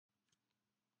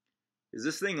Is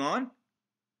this thing on?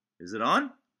 Is it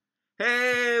on?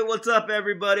 Hey, what's up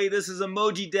everybody? This is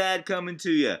Emoji Dad coming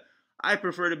to you. I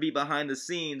prefer to be behind the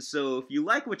scenes, so if you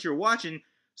like what you're watching,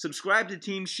 subscribe to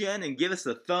Team Shen and give us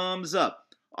a thumbs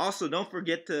up. Also, don't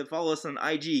forget to follow us on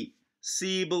IG.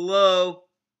 See you below.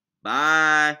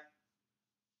 Bye.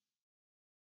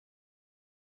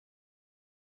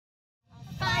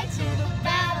 Fight to the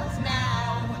battles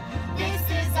now. This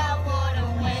is our war to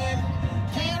win.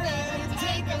 Can't really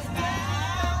take us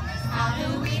down. How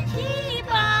do we keep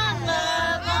our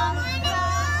love on the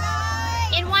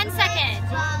line? In 1 second.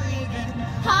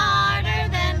 Harder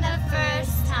than the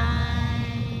first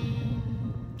time.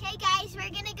 Okay, guys, we're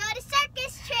gonna go to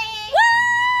Circus Trix. Woo!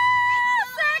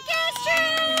 Circus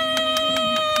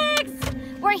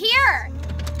Trix! We're here.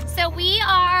 So we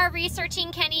are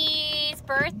researching Kenny's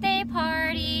birthday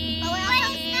party. We have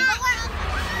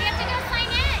to go sign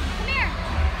in. Come here.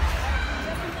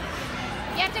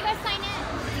 You have to go sign in.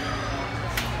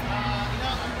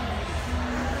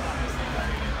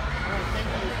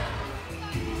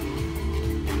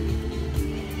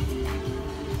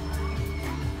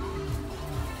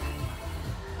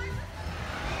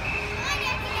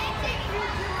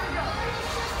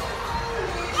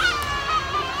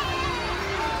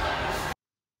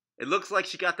 It looks like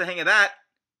she got the hang of that.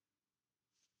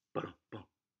 That's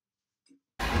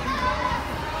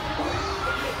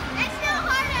not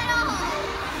hard at all.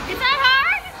 Is that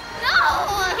hard? No.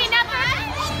 Okay, now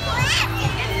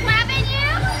it's slapping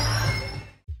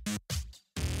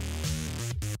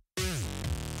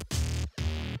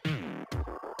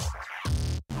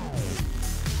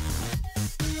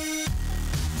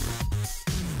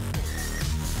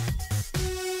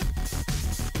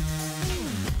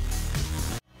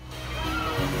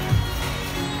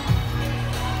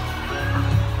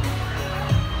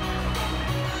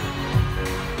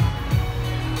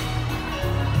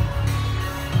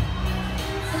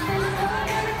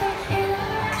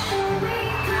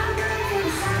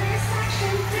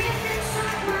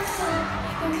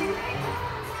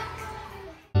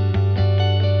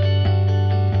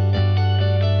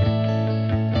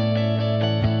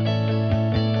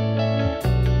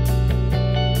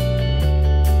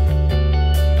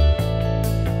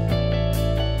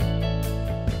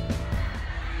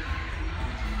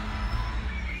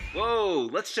Whoa,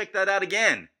 let's check that out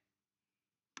again.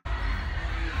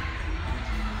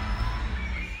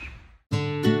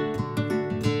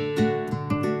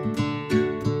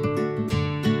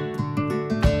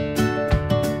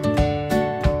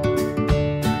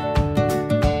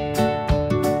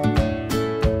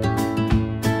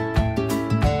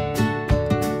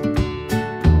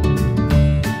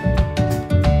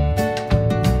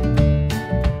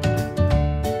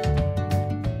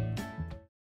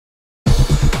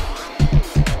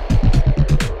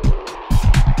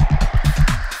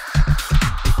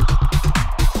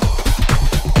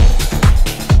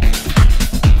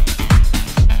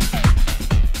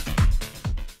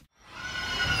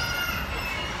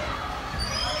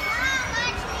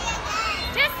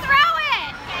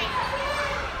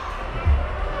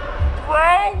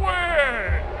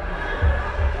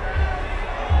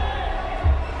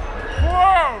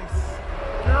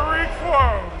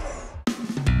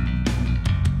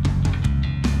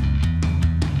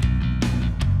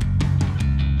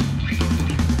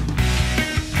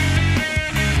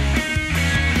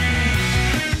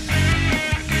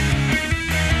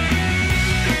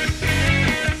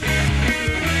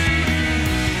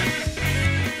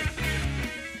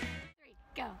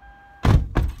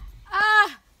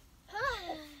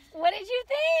 What did you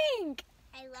think?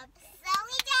 I loved it. So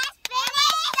we just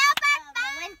finished super fun.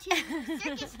 We went to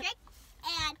Circus Trix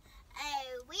and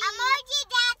Emoji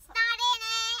Dad's not in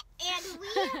it. And we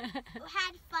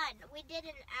had fun. We did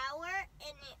an hour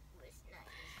and it was nice.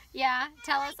 Yeah,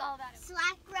 tell us all about it. A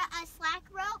slack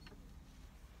rope,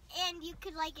 and you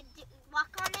could walk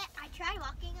on it. I tried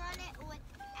walking on it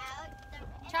without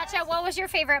the. Cha-Cha, what was your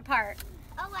favorite part?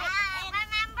 Oh, remember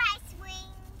I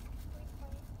swing.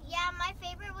 Yeah, my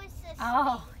favorite was the swing.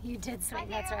 Oh, you did swing.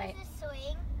 That's right. Was the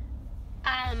swing.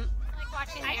 I like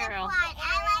watching the arrow.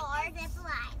 I like the zip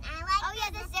line. Oh yeah,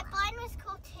 the zip line was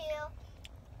cool too.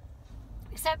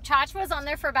 Except Cha-Cha was on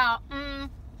there for about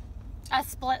a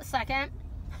split second.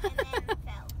 And then it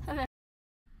fell.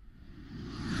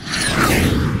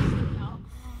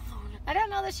 I don't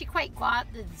know that she quite got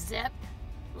the zip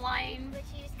line But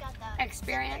she just got the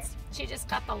experience. She just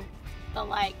got the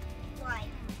line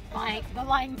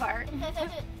part,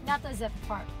 not the zip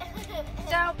part.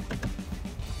 So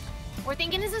we're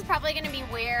thinking this is probably going to be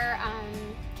where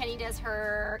Kenny does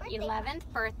her 11th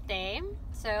birthday.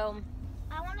 So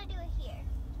I want to do it here.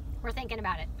 we're thinking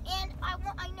about it. And I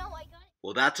know, I got it.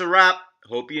 Well, that's a wrap.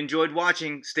 Hope you enjoyed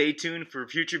watching. Stay tuned for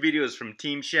future videos from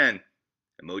Team Shen.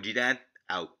 Emoji Dad,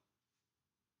 out.